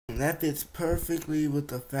that fits perfectly with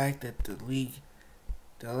the fact that the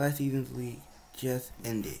last season's league just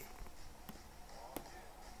ended.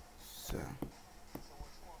 So,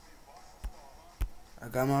 I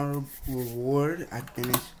got my reward. I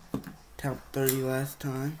finished top 30 last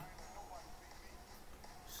time.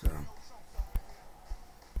 So,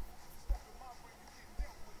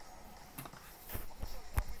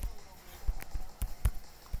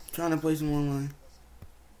 trying to play some online.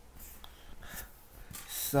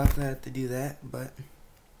 Sucks I have to do that, but.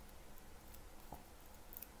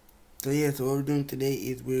 So yeah, so what we're doing today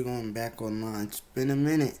is we're going back online. It's been a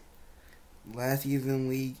minute. Last season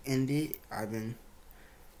league ended. I've been,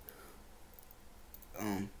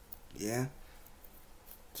 yeah.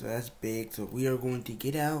 So that's big. So we are going to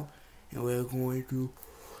get out and we're going to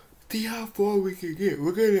see how far we can get.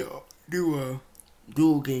 We're gonna do a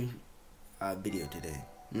dual game video today.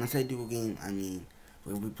 When I say dual game, I mean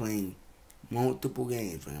we'll be playing multiple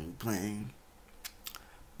games. We're gonna be playing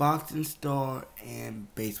Boxing Star and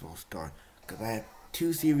Baseball Star, because I have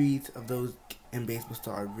 2 series of those in Baseball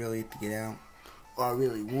Star I really have to get out, or I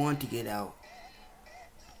really want to get out.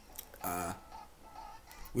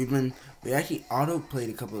 We actually auto played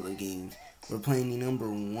a couple of the games. We're playing the number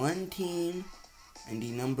 1 team and the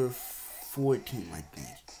number 4 team, I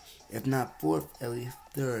think. If not 4th, at least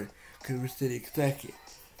 3rd, because we're sitting 2nd.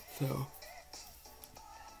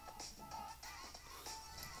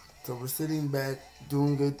 So we're sitting back,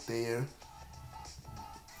 doing good there.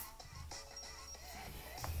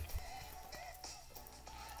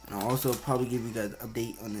 And I'll also probably give you guys an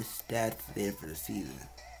update on the stats there for the season.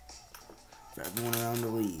 For everyone around the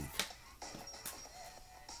league.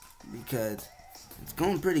 Because it's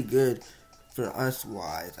going pretty good for us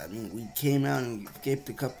wise. I mean, we came out and we escaped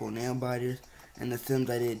a couple of nail biters. And the Sims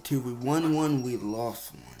I did too. We won one, we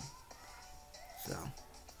lost one. So,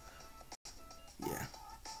 yeah.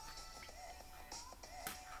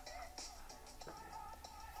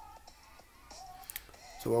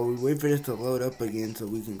 So while we wait for this to load up again so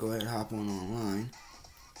we can go ahead and hop on online.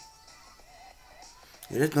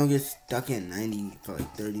 Yeah, just don't get stuck in 90 for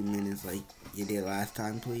like 30 minutes like you did last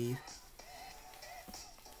time, please.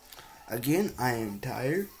 Again, I am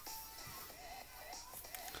tired.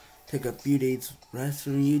 Take a few days rest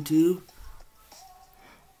from YouTube.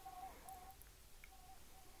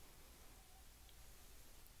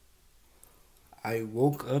 I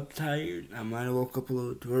woke up tired. I might have woke up a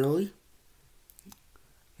little too early.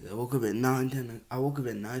 I woke up at 9, 10. I woke up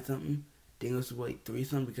at 9 something. Then it was like 3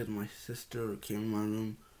 something because my sister came in my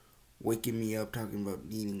room, waking me up talking about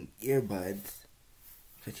needing earbuds.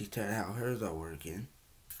 Because she's tired of how hers are working.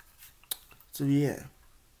 So yeah.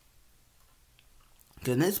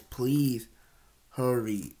 Can this please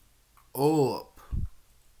hurry up?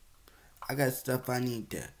 I got stuff I need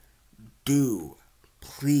to do.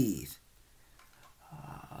 Please.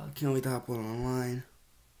 Can't wait to hop on online.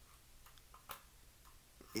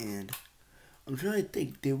 And I'm trying to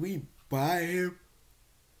think, did we buy him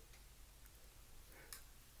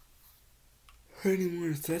any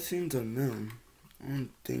more sessions or no? I don't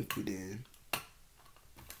think we did.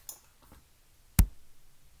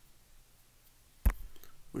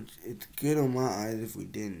 Which, it's good on my eyes if we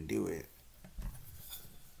didn't do it.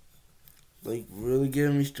 Like, really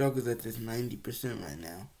giving me struggles at this 90% right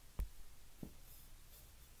now.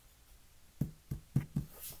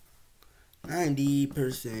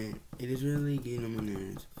 90%. It is really getting on my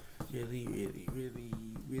nerves. Really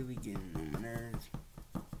getting on my nerves.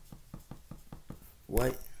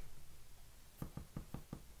 What?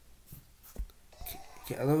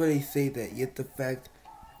 Okay, I love how they say that, yet the fact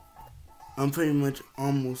I'm pretty much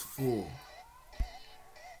almost full.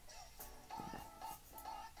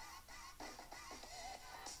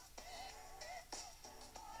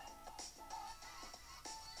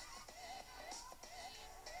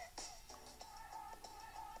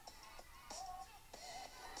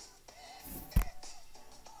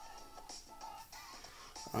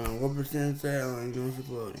 I don't know what percent is that. I don't even know if it's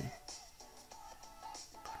loading.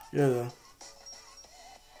 There we go.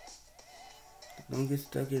 Don't get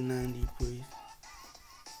stuck at 90, please.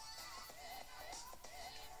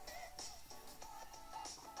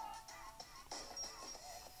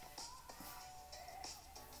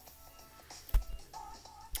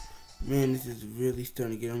 Man, this is really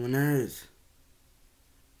starting to get on my nerves.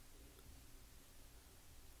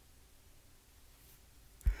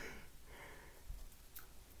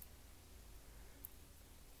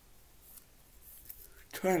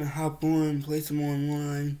 Trying to hop on, play some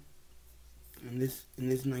online in this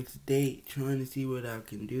next date, trying to see what I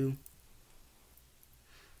can do.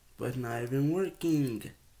 But not even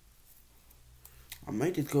working. I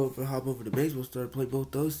might just go over hop over to baseball store and play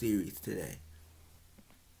both those series today.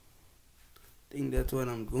 I think that's what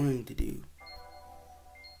I'm going to do.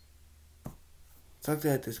 Sucks I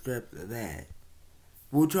have to scrap that.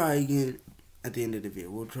 We'll try again at the end of the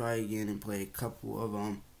video. We'll try again and play a couple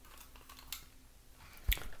of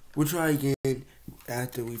We'll try again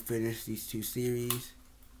after we finish these two series.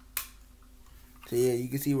 So yeah, you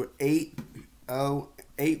can see we're 8-4-0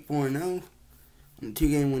 on a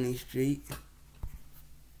 2-game winning streak.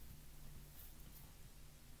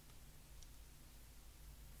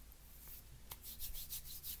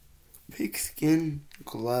 Pigskin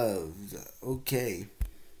gloves. Okay.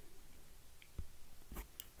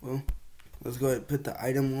 Well, let's go ahead and put the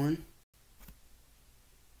item on.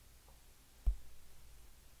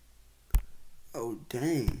 Oh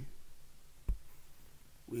dang.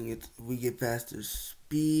 We get faster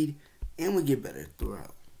speed and we get better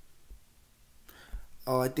throughout.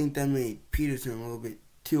 Oh, I think that made Peterson a little bit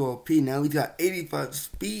too OP. Now he's got 85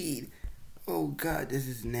 speed. Oh god, this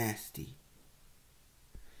is nasty.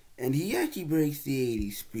 And he actually breaks the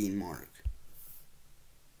 80 speed mark.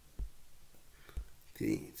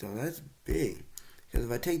 See, so that's big. Because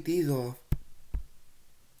if I take these off,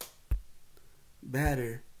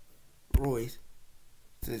 batter Royce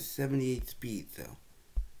says 78 speed, so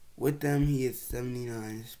with them he is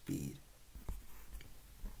 79 speed.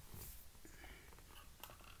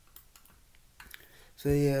 So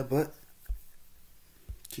yeah, but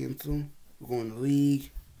cancel. We're going to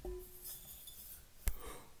league.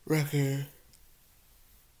 Record.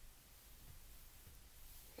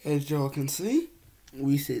 As y'all can see,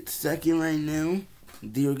 we sit second right now.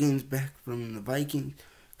 0 games back from the Vikings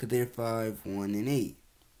because they're 5-1-8.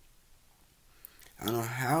 I don't know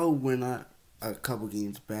how we're not a couple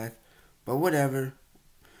games back, but whatever.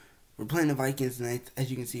 We're playing the Vikings tonight. As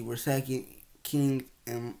you can see, we're second. Kings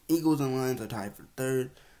and Eagles and Lions are tied for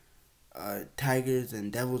third. Tigers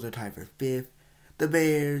and Devils are tied for fifth. The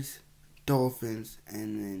Bears, Dolphins,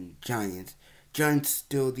 and then Giants. Giants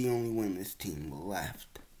still the only winless team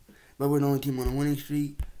left. But we're the only team on a winning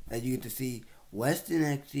streak. As you get to see, Weston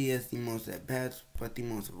actually has the most at-bats, but the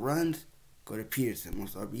most runs go to Peterson.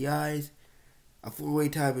 Most RBIs. A 4-way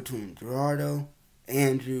tie between Gerardo,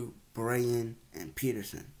 Andrew, Brian, and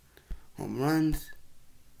Peterson. Home runs,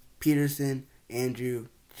 Peterson, Andrew,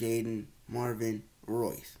 Jaden, Marvin,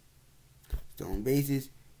 Royce. Stolen bases,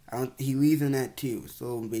 he leads in that too.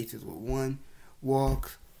 Stolen bases with 1.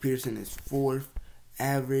 Walks, Peterson is 4th.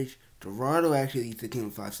 Average, Gerardo actually leads the team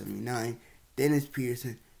with 579. Then it's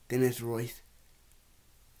Peterson, then it's Royce.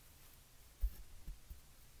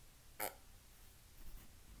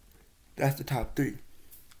 That's the top 3.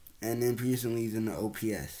 And then Peterson leads in the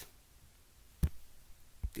OPS.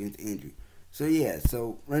 Against Andrew. So yeah,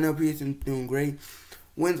 so right now Peterson's doing great.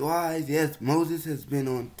 Wins wise, yes, Moses has been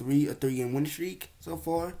on a 3-game win streak so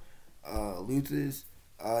far. Loses.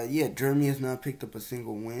 Yeah, Jeremy has not picked up a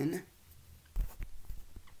single win.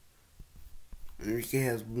 Enrique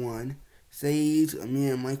has 1. Saves,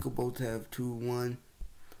 Amir and Michael both have 2-1.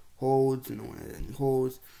 Holds, no one has any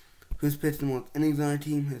holds. Who's pitched the most innings on our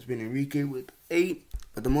team has been Enrique with 8,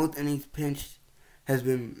 but the most innings pitched has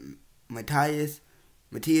been Matthias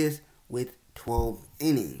with 12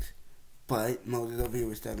 innings. But Moses over here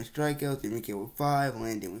with 7 strikeouts, Enrique with 5,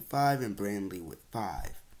 Landon with 5, and Brandley with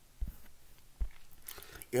 5.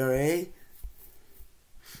 ERA,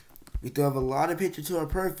 we still have a lot of pitchers who are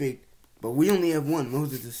perfect, but we only have 1.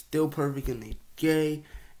 Moses is still perfect in the J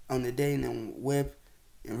on the day, and then whip.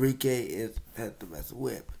 Enrique has the best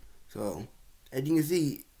whip. So, as you can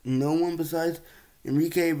see, no one besides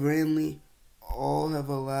Enrique, Brandley, all have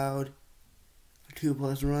allowed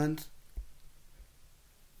 2+ runs.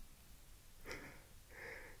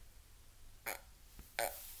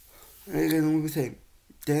 And then we say,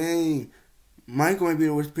 dang, Michael might be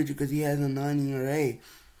the worst pitcher because he has a 9 ERA.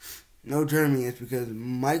 No, Jeremy is because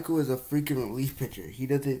Michael is a freaking relief pitcher. He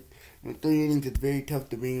does it in 3 innings. It's very tough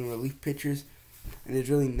to bring in relief pitchers, and there's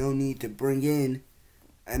really no need to bring in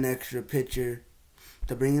an extra pitcher,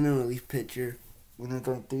 to bring in a relief pitcher when it's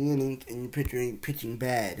on 3 innings and your pitcher ain't pitching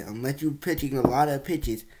bad. Unless you're pitching a lot of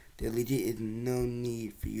pitches, there legit is no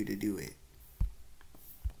need for you to do it.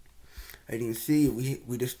 As you can see,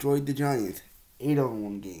 we destroyed the Giants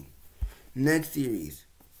 8-1 game. Next series,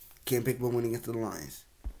 can't pick one win against the Lions.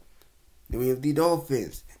 Then we have the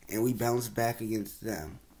Dolphins, and we bounced back against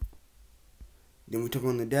them. Then we took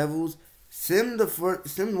on the Devils. Sim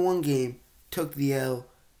one game, took the L.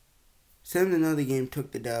 Sim another game,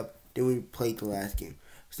 took the dub. Then we played the last game.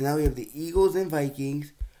 So now we have the Eagles and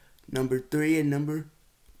Vikings, number 3 and number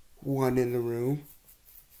 1 in the room.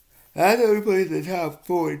 I thought we played the top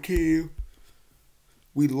 4 team.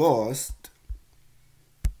 we lost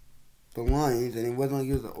the Lions, and it wasn't like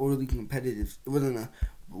it was an overly competitive. It wasn't a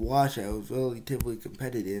washout. It was relatively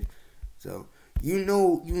competitive. So you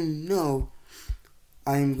know,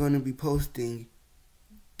 I am going to be posting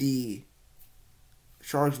the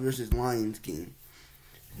Sharks versus Lions game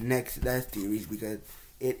next that series because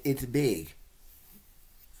it's big.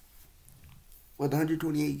 With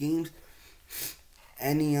 128 games,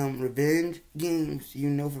 any revenge games, you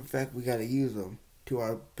know for a fact we gotta use them to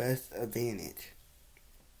our best advantage.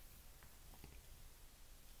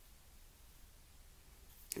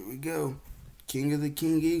 Here we go. King of the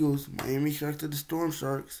King Eagles, Miami Sharks to the Storm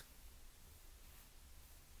Sharks.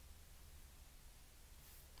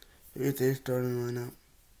 Here's their starting lineup.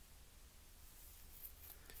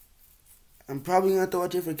 I'm probably going to have to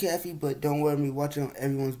watch it for Caffey, but don't worry, me watching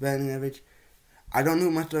everyone's batting average. I don't know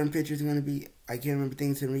who my starting pitcher is going to be. I can't remember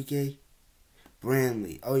things. Enrique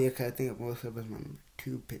Brantley. Oh, yeah, because I think most of us my number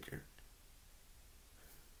 2 pitcher.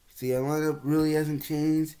 See, our lineup really hasn't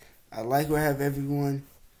changed. I like where I have everyone.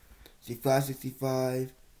 See,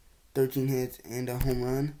 565, 13 hits, and a home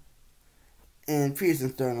run. And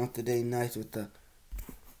Pearson starting off today nice with the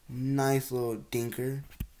nice little dinker.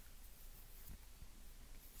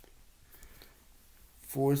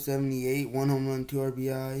 478, 1 home run, 2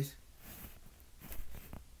 RBIs.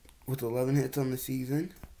 With 11 hits on the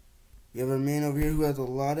season. You have a man over here who has a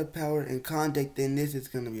lot of power and contact, then this is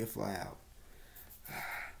going to be a fly out.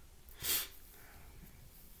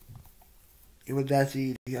 It was that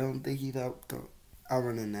easy. I don't think he's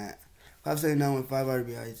outrunning that. 579 with 5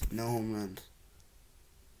 RBIs, no home runs.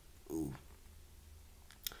 Ooh.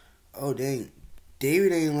 Oh, dang.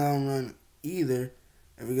 David ain't allowed him run either.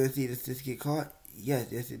 Are we going to see this get caught?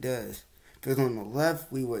 Yes, it does. If it was on the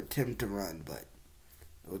left, we would attempt to run, but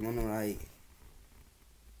it was on the right.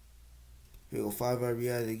 Here we go, 5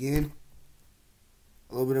 RBIs again.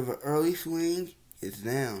 A little bit of an early swing. It's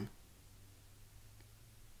down.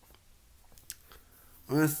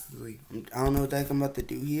 Honestly, I don't know what the heck I'm about to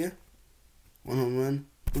do here. 1 home run,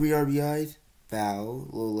 3 RBIs. Foul.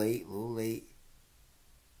 A little late.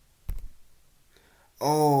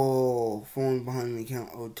 Oh, falling behind the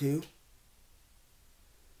count 0-2.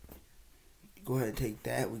 Go ahead and take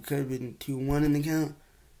that. We could have been 2-1 in the count,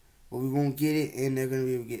 but we won't get it, and they're going to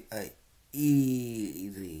be able to get an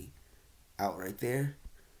easy out right there.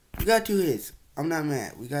 We got 2 hits. I'm not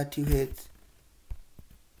mad. We got 2 hits.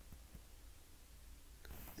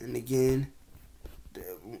 And again,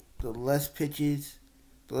 the less pitches,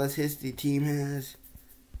 the less hits the team has,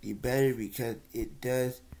 the better because it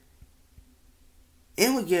does.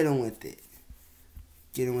 And we get him with it.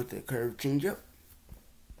 Get him with the curve changeup.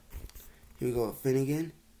 Here we go with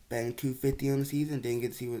Finnegan. Batting 250 on the season. Didn't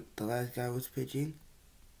get to see what the last guy was pitching.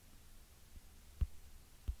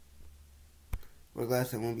 We're glad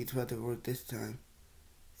that won't be about to work this time.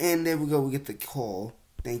 And there we go. We get the call.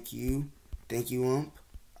 Thank you. Thank you, ump.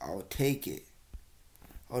 I'll take it.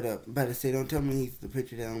 Hold up. I'm about to say, don't tell me he's the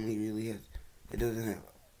pitcher that only really has. It doesn't have.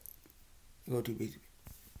 Go to basic.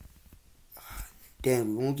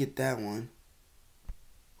 Damn, we won't get that one.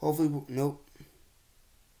 Hopefully, nope.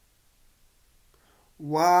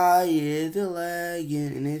 Why is it lagging?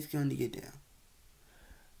 And it's going to get down.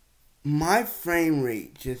 My frame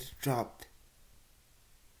rate just dropped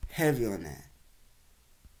heavy on that.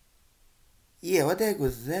 Yeah, what the heck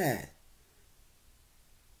was that?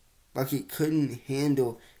 Like it couldn't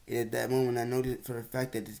handle it at that moment. I noticed for a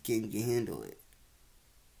fact that this game can handle it.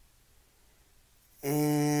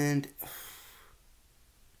 And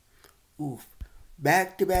oof.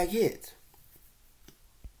 Back-to-back hits.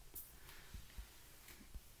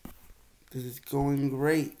 This is going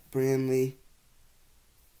great, Brantley.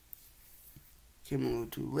 Came a little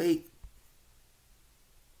too late.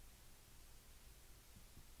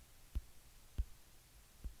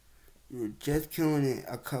 We were just killing it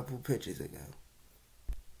a couple pitches ago.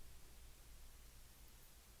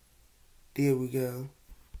 There we go.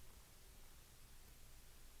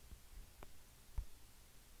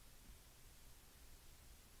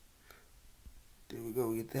 There we go,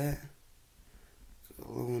 we get that.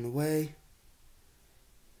 Low and away.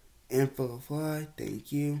 And for a fly,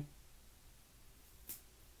 thank you.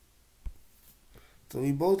 So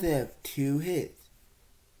we both have 2 hits.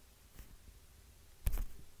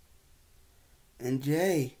 And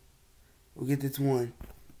Jay will get this one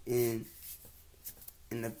in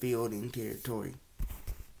the fielding territory.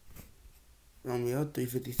 Romeo,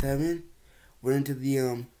 357. We're into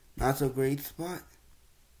the not so great spot.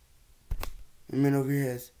 The man over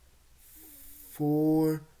here has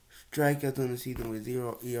 4 strikeouts on the season with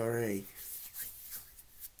 0 ERA.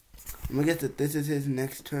 I'm gonna guess that this is his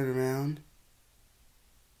next turnaround.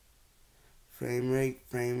 Frame rate,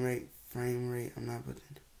 frame rate, frame rate. I'm not putting.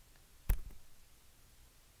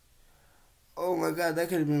 Oh my god, that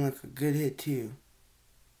could have been like a good hit too.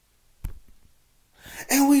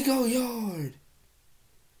 And we go yard.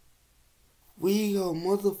 We go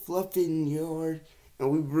mother fluffing yard.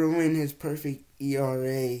 And we ruin his perfect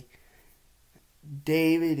ERA.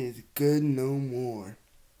 David is good no more.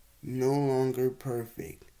 No longer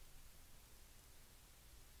perfect.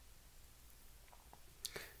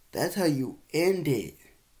 That's how you end it.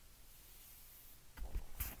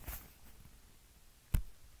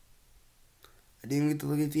 I didn't get to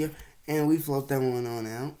look at the ERA. And we float that one on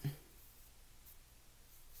out.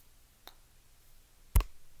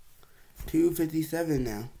 257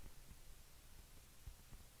 now.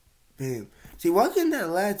 Bam. See, why couldn't that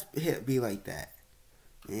last hit be like that?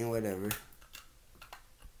 And whatever.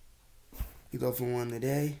 He's off for one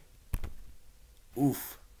today.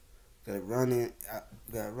 Oof. Got it run in.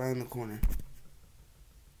 Got it right in the corner.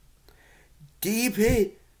 Deep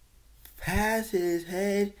hit. Past his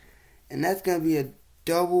head. And that's going to be a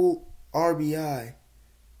double RBI.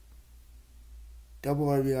 Double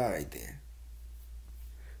RBI right there.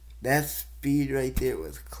 That speed right there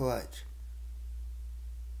was clutch.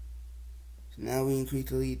 So now we increase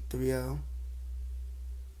the lead 3-0.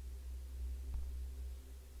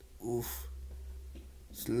 Oof.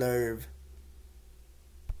 Slurve.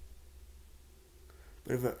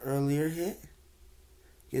 But if an earlier hit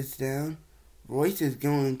gets down, Royce is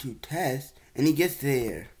going to test, and he gets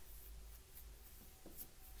there.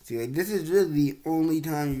 See, like, this is really the only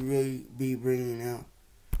time you really be bringing out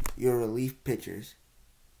your relief pitchers.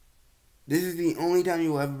 This is the only time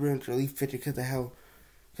you will ever bring out your relief pitcher because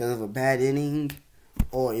of a bad inning,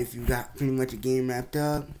 or if you got pretty much a game wrapped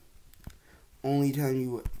up. Only time you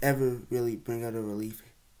will ever really bring out a relief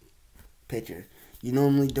pitcher. You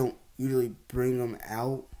normally don't usually bring them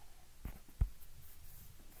out.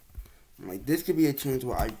 Like, this could be a chance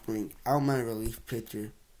where I bring out my relief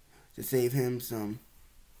pitcher to save him some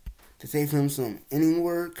inning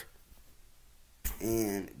work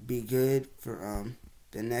and be good for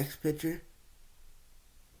the next pitcher.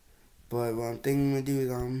 But what I'm thinking I'm gonna do is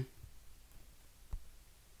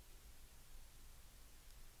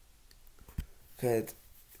cause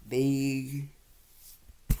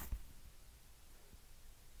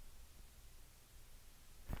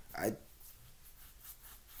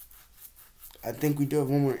I think we do have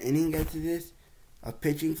one more inning after this of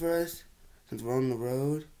pitching for us since we're on the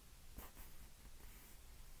road.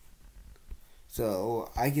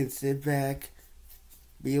 So I can sit back,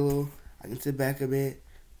 I can sit back a bit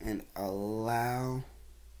and allow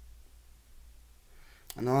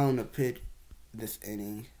him to pitch this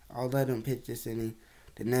inning. I'll let him pitch this inning.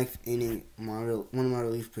 The next inning, one of my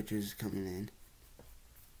relief pitchers is coming in.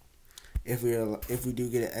 If we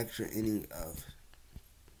do get an extra inning of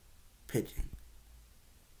pitching.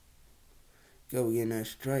 Go, we get another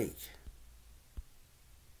strike.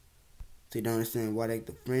 So you don't understand why like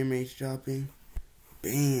the frame rate's dropping.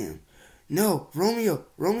 Bam. No, Romeo.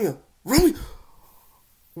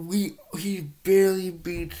 He barely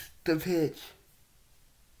beats the pitch.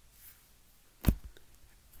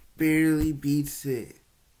 Barely beats it.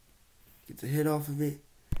 Gets a hit off of it.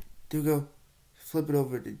 Do go. Flip it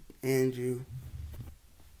over to Andrew.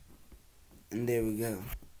 And there we go.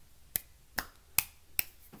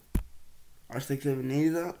 Our 6-7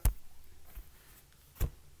 is up.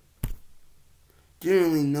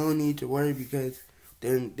 Generally, no need to worry because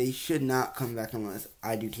they should not come back unless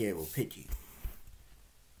I do terrible pitching.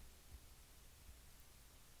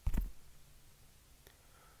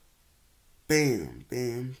 Bam,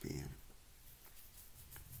 bam, bam.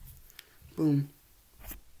 Boom.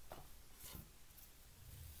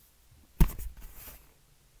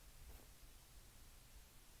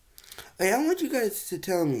 Hey, I want you guys to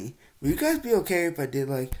tell me, would you guys be okay if I did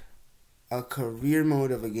like a career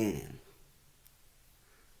mode of a game?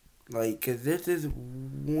 Like, cause this is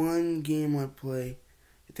one game I play.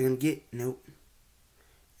 It's gonna get nope.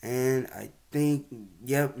 And I think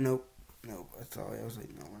yep, nope. That's all. I was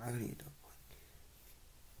like, no, we're not gonna get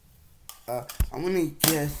that. I'm gonna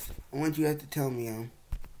guess. I want you guys to tell me I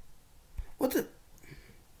want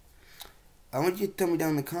you to tell me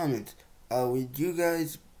down in the comments. Would you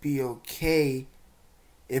guys be okay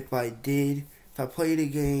if I played a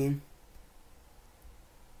game?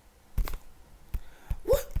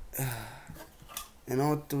 What? And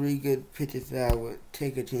all three good pitches that I would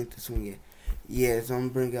take a chance to swing it. Yeah, so I'm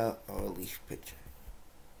gonna bring out a relief pitcher.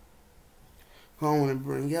 Who I want to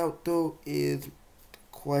bring out though is the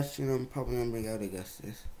question. I'm probably gonna bring out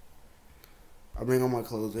Augustus. I'll bring out my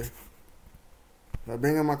closer. If I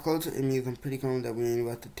bring out my closer, it means I'm pretty confident that we ain't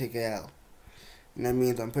about to take it out. And that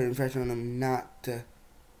means I'm putting pressure on him not to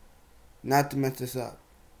mess this up.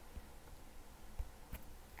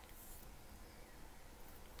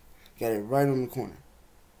 Got it right on the corner.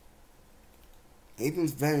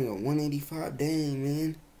 Nathan's batting a 185. Dang,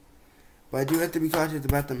 man. But I do have to be cautious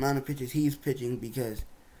about the amount of pitches he's pitching, because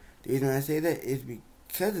the reason I say that is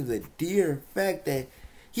because of the dear fact that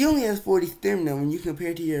he only has 40 stamina when you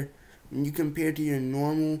compare to your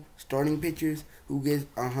normal starting pitchers who gets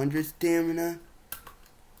 100 stamina.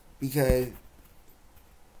 Because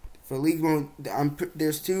for league mode,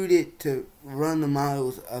 they're suited to run the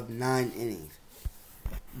miles of 9 innings.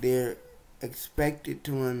 They're expected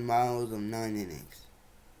to run miles of 9 innings.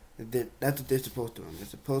 That's what they're supposed to run. They're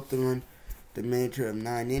supposed to run the miniature of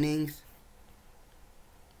 9 innings.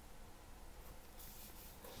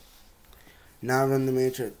 Now run the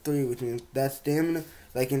miniature of 3, which means that stamina,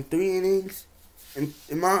 like in 3 innings,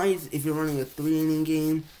 in my eyes, if you're running a 3-inning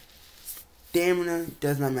game, stamina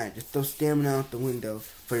does not matter. Just throw stamina out the window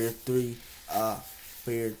for your 3. If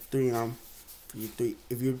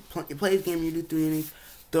you play this game and you do 3 innings,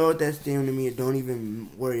 throw out that stamina to me. Don't even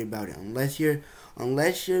worry about it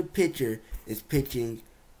unless your pitcher is pitching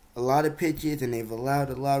a lot of pitches and they've allowed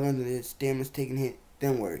a lot of runs and their stamina's taking a hit.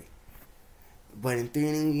 Then worry. But in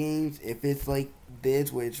 3-inning games, if it's like this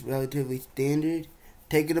where it's relatively standard,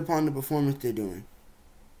 take it upon the performance they're doing.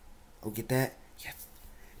 Oh, get that? Yes.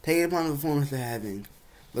 Take it upon the performance they're having.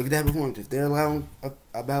 Look at that performance. If they're allowing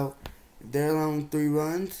 3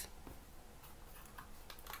 runs,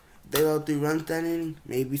 they allow 3 runs that inning,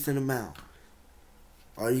 maybe send them out.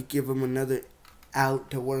 Or you give them another out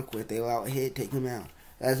to work with. They allow a hit, take them out.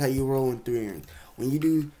 That's how you roll in 3 innings. When you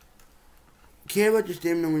do care about your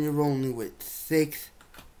stamina when you're rolling with 6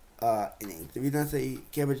 innings. The reason I say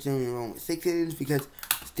care about your stamina when you're rolling with 6 innings is because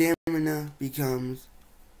stamina becomes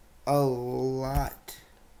a lot.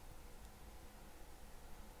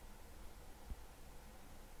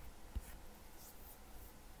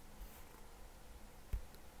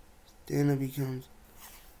 Stamina becomes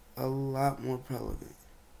a lot more relevant.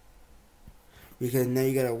 Because now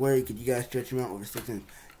you gotta worry because you gotta stretch them out over 6 innings.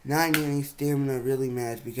 9 innings stamina really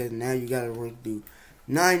matters because now you gotta work through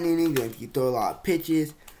 9 innings and you throw a lot of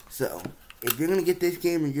pitches. So if you're gonna get this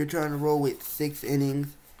game and you're trying to roll with 6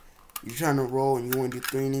 innings, you're trying to roll and you want to do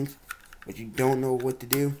 3 innings, but you don't know what to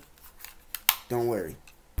do, don't worry.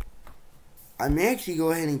 I may actually go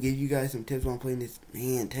ahead and give you guys some tips on playing this.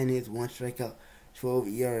 Man, 10 hits, 1 strikeout, 12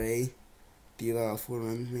 ERA, 3 allowed 4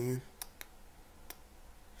 runs, man.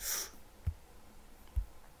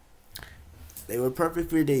 They were perfect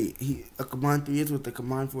for your day. A combined 3 hits with a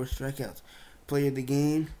combined 4 strikeouts. Player of the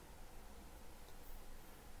game,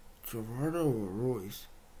 Gerardo or Royce?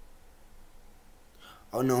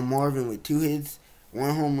 Oh no, Marvin with 2 hits,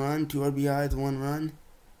 1 home run, 2 RBIs, 1 run.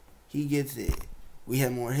 He gets it. We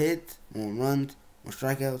had more hits, more runs, more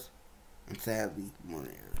strikeouts, and sadly, more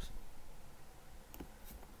errors.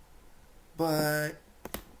 But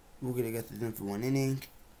we're gonna get this in for 1 inning.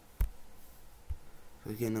 So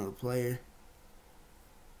let's get another player.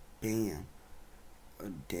 Bam.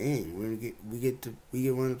 Oh, dang, we get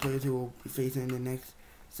one of the players who will be facing in the next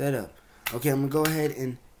setup. Okay, I'm gonna go ahead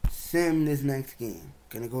and sim this next game.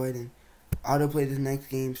 Gonna go ahead and autoplay this next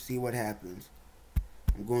game, see what happens.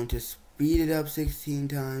 I'm going to speed it up 16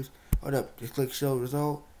 times. Hold up, just click show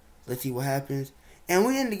result. Let's see what happens. And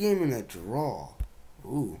we end the game in a draw.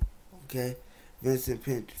 Ooh, okay. Vincent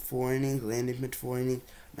pitched 4 innings, Landon pitched 4 innings,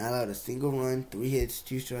 not allowed a single run, 3 hits,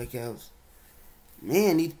 2 strikeouts.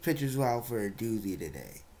 Man, these pitchers were out for a doozy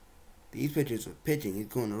today. These pitchers were pitching.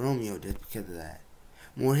 It's going to Romeo just because of that.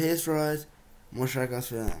 More hits for us, more strikeouts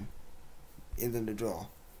for them. End of the draw.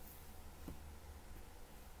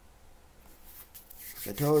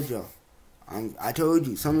 I told y'all. I told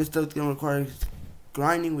you, some of this stuff's going to require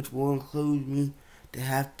grinding, which will include me to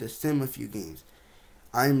have to sim a few games.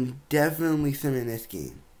 I'm definitely simming this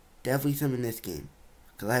game.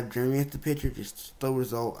 Because I have Jeremy as the pitcher, just slow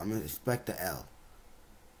result. I'm going to expect the L.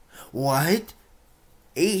 What?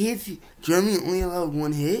 8 hits? Jeremy only allowed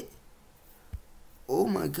 1 hit? Oh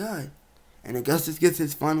my god. And Augustus gets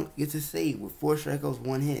his save with 4 strikeouts,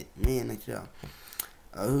 1 hit. Man, nice job.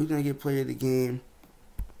 Who's going to get player of the game?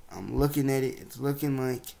 I'm looking at it. It's looking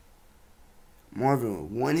like Marvin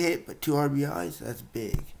with 1 hit but 2 RBIs. That's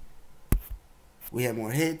big. We have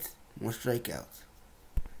more hits, more strikeouts.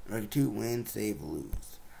 Record 2, win, save,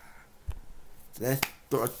 lose. So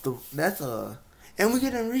that's and we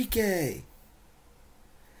get Enrique.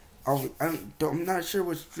 I'm not sure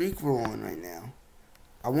what streak we're on right now.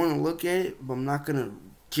 I want to look at it, but I'm not gonna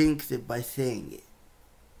jinx it by saying it.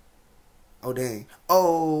 Oh dang!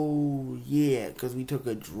 Oh yeah, because we took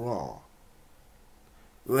a draw.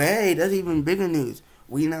 Well, hey, that's even bigger news.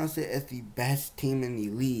 We now sit as the best team in the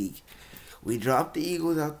league. We dropped the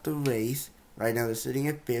Eagles out the race. Right now they're sitting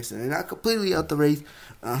at fifth, so they're not completely out the race.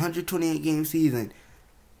 128 game season.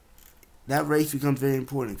 That race becomes very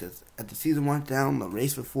important because at the season winds down, the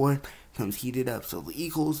race for fourth comes heated up. So the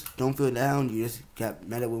Eagles don't feel down. You just got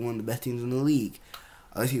met up with one of the best teams in the league.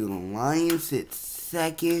 Let's see, the Lions sit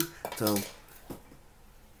second. So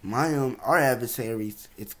our adversaries,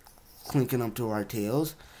 it's clinking up to our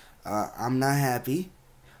tails. I'm not happy.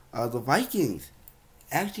 The Vikings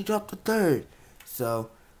actually dropped to third.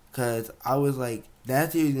 So, because I was like,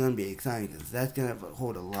 that series is going to be exciting because that's going to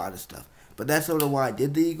hold a lot of stuff. But that's sort of why I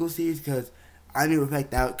did the Eagles series, because I knew the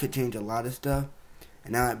fact that could change a lot of stuff.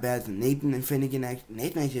 And now at bats, Nathan and Finnegan,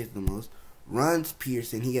 Nathan actually has the most runs.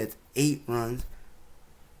 Pearson, he gets 8 runs.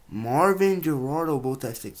 Marvin, Gerardo both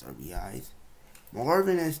have 6 RBIs.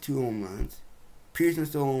 Marvin has 2 home runs. Pearson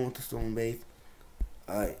still on with the stolen base.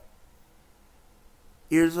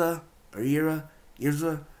 Irza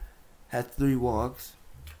has 3 walks.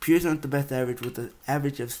 Pearson has the best average with an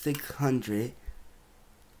average of 600.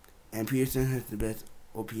 And Pearson has the best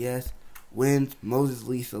OPS. Wins. Moses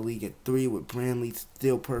leads the league at 3 with Brantley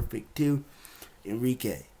still perfect too.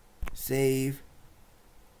 Enrique. Save.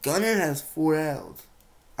 Gunner has 4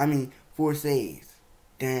 saves.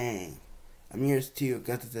 Dang. Amir has 2.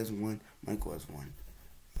 Augustus has 1. Michael has 1.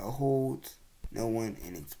 Holds. No 1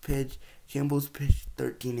 innings pitched. Kimball's pitched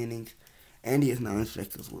 13 innings. Andy has 9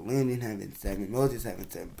 strikeouts with Landon having 7. Moses having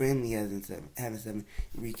 7. Brantley having 7.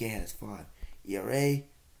 Enrique has 5. ERA.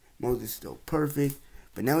 Moses still perfect.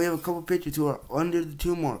 But now we have a couple pitchers who are under the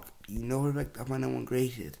 2 mark. You know her, I find that one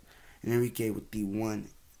gracious. And Enrique with the 1.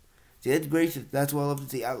 See, that's gracious. That's what I love to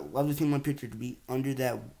see. I love to see my pitcher to be under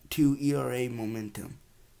that 2 ERA momentum.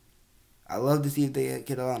 I love to see if they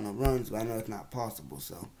get a lot of runs, but I know it's not possible.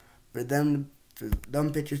 So, for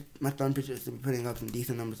pitchers, my starting pitchers to be putting up some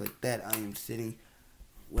decent numbers like that, I am sitting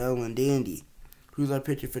well and dandy. Who's our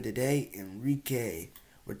pitcher for today? Enrique.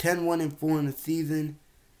 We're 10-1-4 in the season.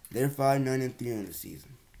 They're 5-9-3 in the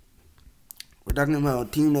season. We're talking about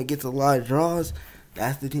a team that gets a lot of draws.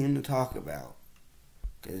 That's the team to talk about.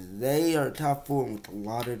 Because they are top 4 with a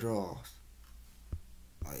lot of draws.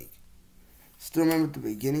 Still remember at the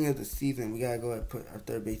beginning of the season, we got to go ahead and put our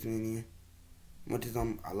third baseman in here. Much as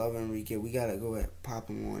I love Enrique, we got to go ahead and pop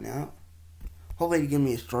him one out. Hopefully, give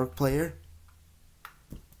me a stroke player.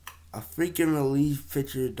 A freaking relief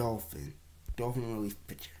pitcher, Dolphin. Dolphin relief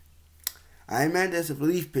pitcher. I'm mad that's a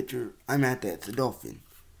relief pitcher. I'm mad that's a Dolphin.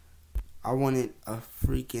 I wanted a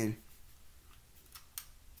freaking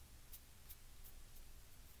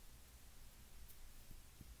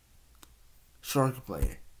shark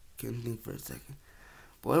player. Couldn't think for a second.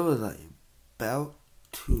 But what was I about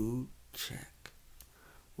to check?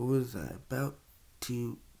 What was I about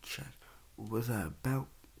to check? What was I about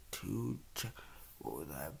to check? What was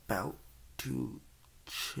I about to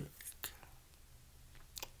check?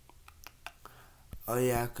 Oh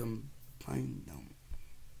yeah, I can find them.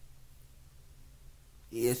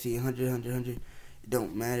 Yeah, see, 100. It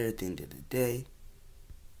don't matter at the end of the day.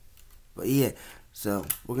 But yeah, so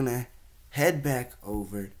we're gonna head back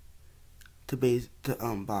over to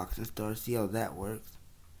box and start see how that works.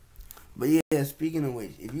 But yeah, speaking of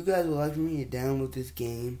which, if you guys would like for me to download this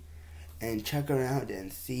game and check around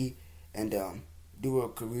and see and do a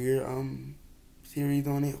career series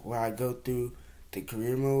on it where I go through the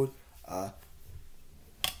career mode,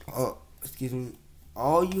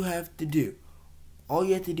 all you have to do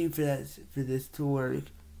for this to work,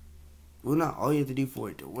 well, not all you have to do for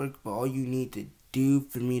it to work, but all you need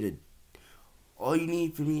for me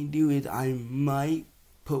to do is I might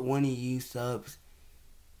put one of you subs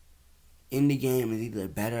in the game as either a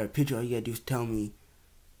batter or a pitcher. All you gotta do is tell me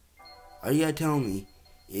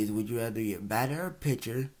is, would you rather be a batter or a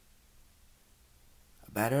pitcher?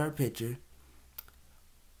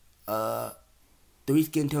 Three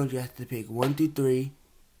skin tones you have to pick, 1 through 3.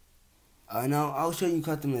 Now I'll show you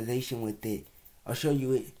customization with it. I'll show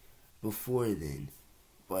you it before then,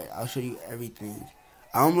 but I'll show you everything.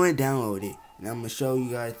 I'm gonna download it and I'm gonna show you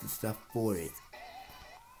guys the stuff for it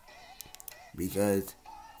because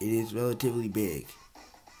it is relatively big.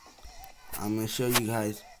 I'm gonna show you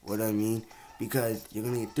guys what I mean because you're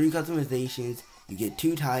gonna get 3 customizations. You get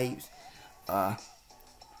 2 types, and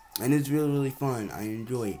it's really fun. I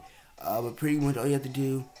enjoy it. But pretty much all you have to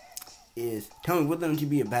do is tell me whether to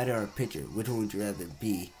be a batter or a pitcher. Which one would you rather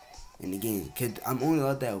be in the game? Cause I'm only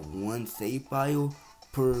allowed that 1 save file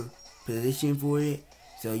per position for it.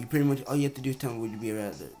 So you pretty much all you have to do is tell me would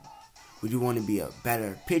you want to be a batter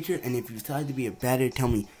or pitcher? And if you decide to be a batter, tell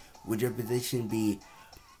me would your position be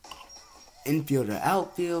infield or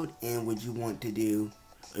outfield, and would you want to do,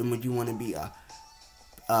 and would you want to be a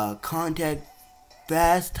contact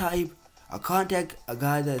fast type, a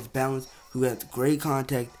guy that's balanced, who has great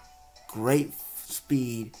contact, great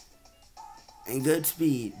speed, and good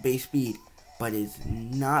speed, base speed, but is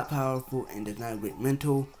not powerful and does not have great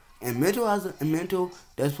mental. And mental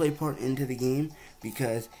does play part into the game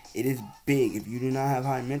because it is big. If you do not have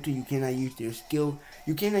high mental, you cannot use your skill.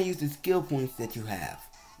 You cannot use the skill points that you have,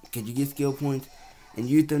 because you get skill points and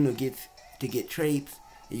use them to get traits.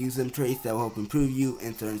 And use them traits that will help improve you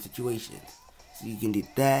in certain situations. So you can do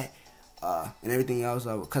that and everything else.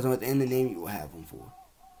 Because at the end of the name, you will have them for.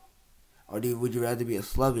 Or would you rather be a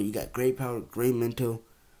slugger? You got great power, great mental,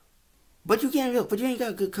 but you can't. But you ain't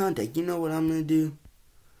got good contact. You know what I'm gonna do?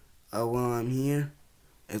 While I'm here,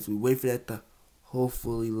 as we wait for that to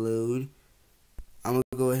hopefully load, I'm gonna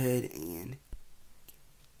go ahead and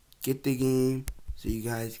get the game so you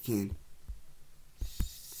guys can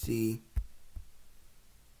see.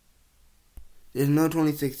 There's no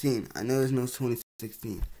 2016. I know there's no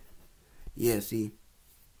 2016. Yeah, see.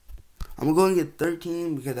 I'm gonna go and get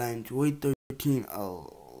 13 because I enjoyed 13 a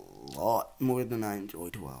lot more than I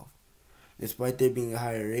enjoyed 12. Despite there being a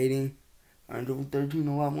higher rating, I enjoyed 13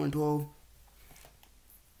 a lot more than 12.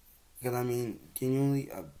 Because I mean, genuinely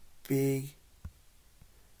a big.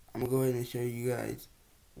 I'm gonna go ahead and show you guys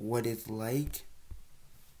what it's like.